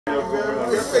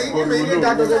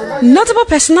Notable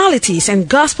personalities and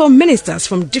gospel ministers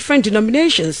from different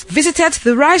denominations visited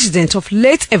the residence of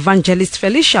late evangelist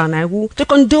Felicia Onaiwu to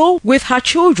condole with her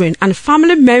children and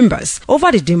family members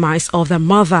over the demise of their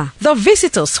mother. The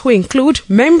visitors, who include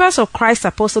members of Christ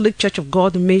Apostolic Church of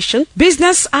God Mission,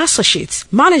 business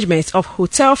associates, management of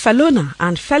Hotel Felona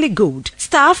and Feligold,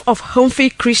 staff of Humphrey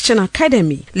Christian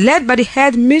Academy, led by the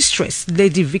head mistress,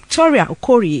 Lady Victoria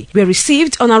Okorie, were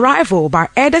received on arrival by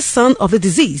eldest son of the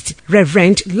deceased,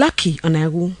 Reverend Lucky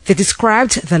Onaiwu. They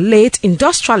described the late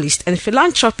industrialist and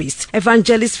philanthropist,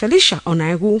 Evangelist Felicia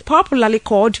Onaiwu, popularly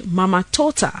called Mama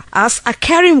Tota, as a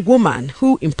caring woman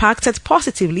who impacted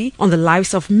positively on the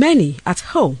lives of many at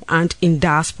home and in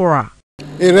diaspora.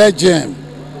 A rare gem,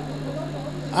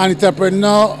 an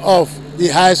entrepreneur of the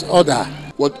highest order.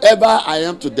 Whatever I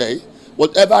am today,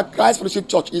 whatever Christ Fellowship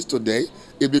Church is today,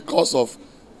 is because of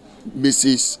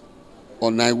Mrs.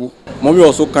 Onaiwu. Mommy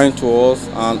was so kind to us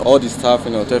and all the staff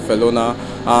in Hotel Felona,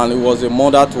 and it was a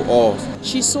mother to us.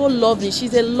 She's so lovely.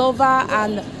 She's a lover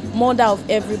and mother of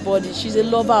everybody. She's a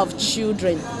lover of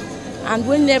children. And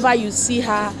whenever you see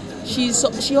her,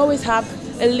 she always have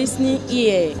a listening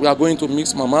ear. We are going to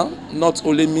miss Mama, not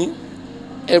only me,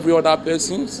 every other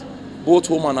person, both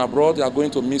home and abroad. They are going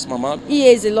to miss Mama. He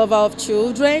is a lover of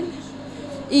children.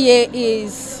 He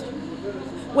is,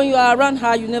 when you are around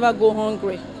her, you never go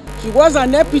hungry. She was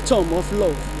an epitome of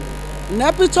love, an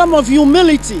epitome of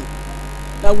humility,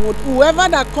 that whoever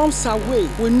that comes her way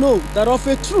will know that of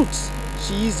a truth,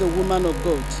 she is a woman of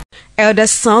God.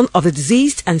 Eldest son of the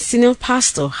deceased and senior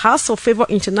pastor, House of Favor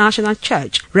International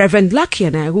Church, Reverend Lucky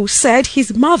Onaiwu, said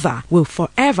his mother will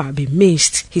forever be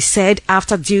missed. He said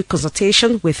after due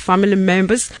consultation with family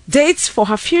members, dates for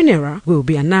her funeral will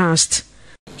be announced.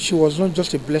 She was not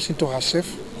just a blessing to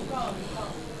herself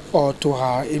or to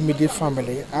her immediate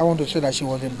family. I want to say that she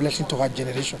was a blessing to her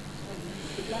generation.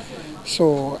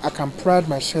 So I can pride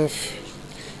myself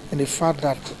in the fact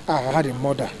that I had a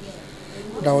mother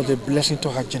that was a blessing to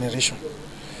her generation.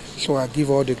 So I give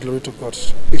all the glory to God.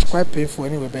 It's quite painful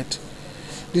anyway, but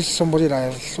this is somebody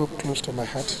that is so close to my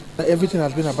heart. Everything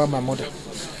has been about my mother.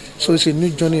 So it's a new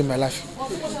journey in my life.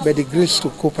 But the grace to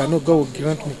cope, I know God will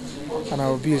grant me, and I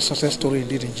will be a success story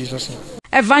indeed in Jesus' name.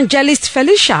 Evangelist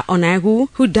Felicia Onaiwu,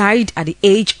 who died at the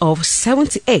age of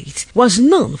 78, was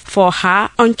known for her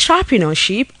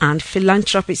entrepreneurship and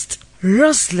philanthropist.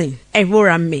 Roslyn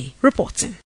Eworame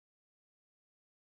reporting.